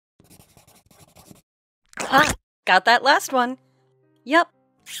Ha! Got that last one. Yep,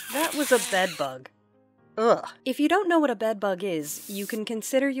 that was a bed bug. Ugh. If you don't know what a bed bug is, you can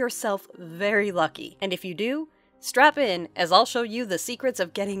consider yourself very lucky. And if you do, strap in, as I'll show you the secrets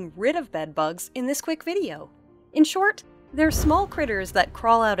of getting rid of bed bugs in this quick video. In short, they're small critters that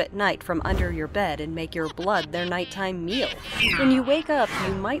crawl out at night from under your bed and make your blood their nighttime meal. When you wake up,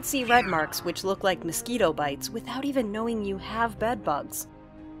 you might see red marks which look like mosquito bites without even knowing you have bed bugs.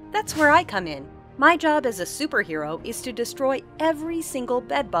 That's where I come in. My job as a superhero is to destroy every single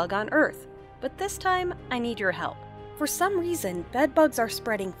bed bug on Earth. But this time, I need your help. For some reason, bed bugs are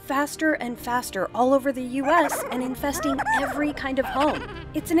spreading faster and faster all over the US and infesting every kind of home.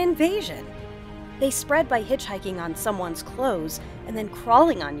 It's an invasion. They spread by hitchhiking on someone's clothes and then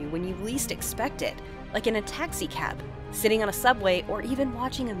crawling on you when you least expect it, like in a taxi cab, sitting on a subway, or even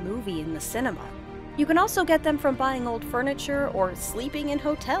watching a movie in the cinema. You can also get them from buying old furniture or sleeping in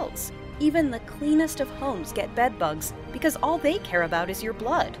hotels. Even the cleanest of homes get bed bugs because all they care about is your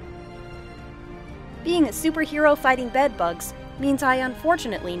blood. Being a superhero fighting bed bugs means I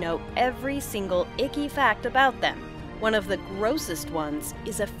unfortunately know every single icky fact about them. One of the grossest ones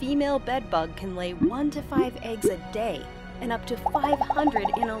is a female bed bug can lay 1 to 5 eggs a day and up to 500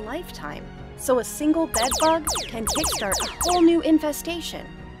 in a lifetime. So a single bed bug can kickstart a whole new infestation.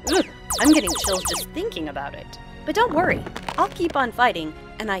 Ugh, I'm getting chills just thinking about it. But don't worry, I'll keep on fighting,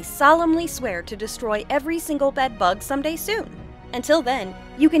 and I solemnly swear to destroy every single bed bug someday soon. Until then,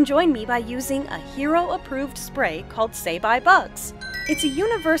 you can join me by using a hero-approved spray called SayByeBugs. It's a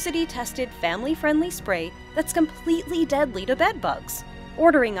university-tested, family-friendly spray that's completely deadly to bed bugs.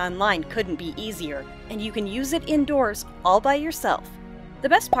 Ordering online couldn't be easier, and you can use it indoors all by yourself. The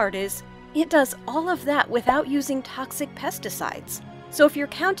best part is, it does all of that without using toxic pesticides. So if you're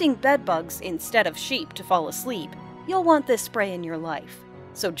counting bed bugs instead of sheep to fall asleep, you'll want this spray in your life.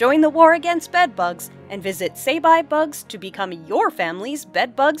 So join the war against bed bugs and visit SayByeBugs to become your family's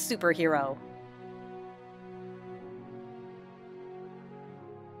bed bug superhero.